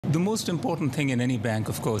The most important thing in any bank,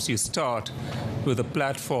 of course, you start with a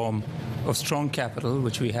platform of strong capital,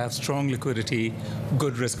 which we have, strong liquidity,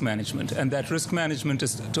 good risk management. And that risk management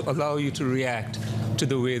is to allow you to react to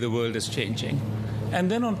the way the world is changing.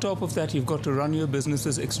 And then on top of that, you've got to run your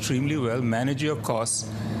businesses extremely well, manage your costs,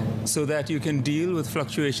 so that you can deal with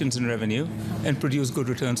fluctuations in revenue and produce good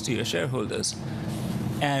returns to your shareholders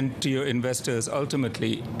and to your investors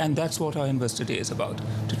ultimately. And that's what our Investor Day is about,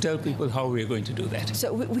 to tell people how we're going to do that.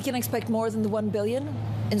 So we can expect more than the $1 billion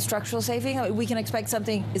in structural saving? We can expect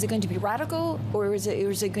something, is it going to be radical, or is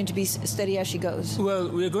it going to be steady as she goes? Well,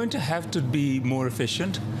 we're going to have to be more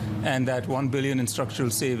efficient, and that $1 billion in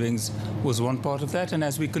structural savings was one part of that. And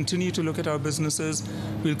as we continue to look at our businesses,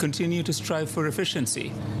 we'll continue to strive for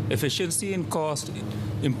efficiency. Efficiency in cost,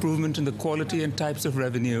 improvement in the quality and types of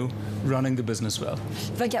revenue, running the business well.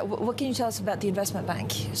 Venkat, what can you tell us about the investment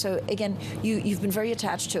bank? So again, you've been very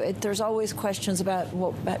attached to it. There's always questions about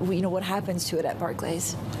what happens to it at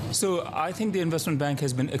Barclays. So I think the investment bank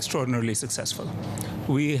has been extraordinarily successful.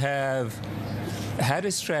 We have had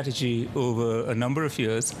a strategy over a number of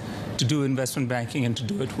years to do investment banking and to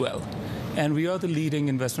do it well. And we are the leading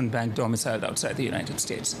investment bank domiciled outside the United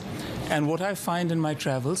States. And what I find in my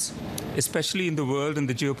travels, especially in the world, in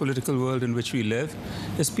the geopolitical world in which we live,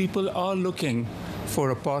 is people are looking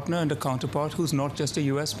for a partner and a counterpart who's not just a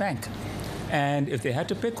US bank. And if they had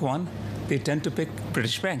to pick one, they tend to pick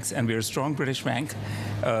British banks, and we're a strong British bank,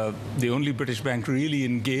 the only British bank really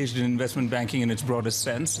engaged in investment banking in its broadest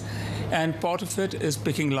sense. And part of it is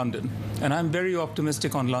picking London. And I'm very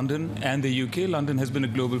optimistic on London and the UK. London has been a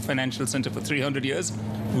global financial center for 300 years.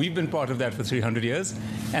 We've been part of that for 300 years.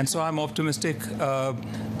 And so I'm optimistic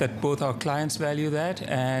that both our clients value that,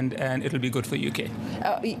 and it'll be good for UK.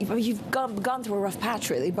 You've gone through a rough patch,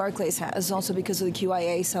 really. Barclays has, also because of the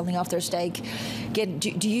QIA selling off their stake. Again,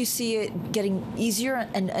 do you see it getting easier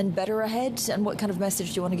and better ahead? And what kind of message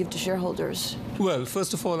do you want to give to shareholders? Well,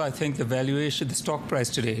 first of all, I think the valuation, the stock price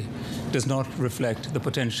today, does not reflect the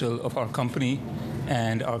potential of our company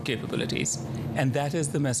and our capabilities. And that is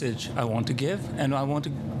the message I want to give, and I want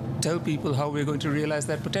to tell people how we're going to realize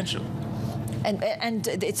that potential. And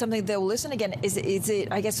it's something they'll listen. Again, is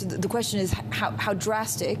it? I guess the question is how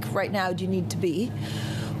drastic right now do you need to be,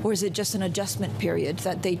 or is it just an adjustment period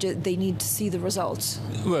that they need to see the results?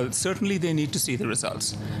 Well, certainly they need to see the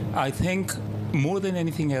results. I think more than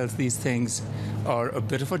anything else, these things are a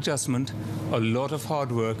bit of adjustment, a lot of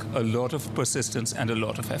hard work, a lot of persistence, and a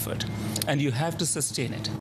lot of effort. And you have to sustain it.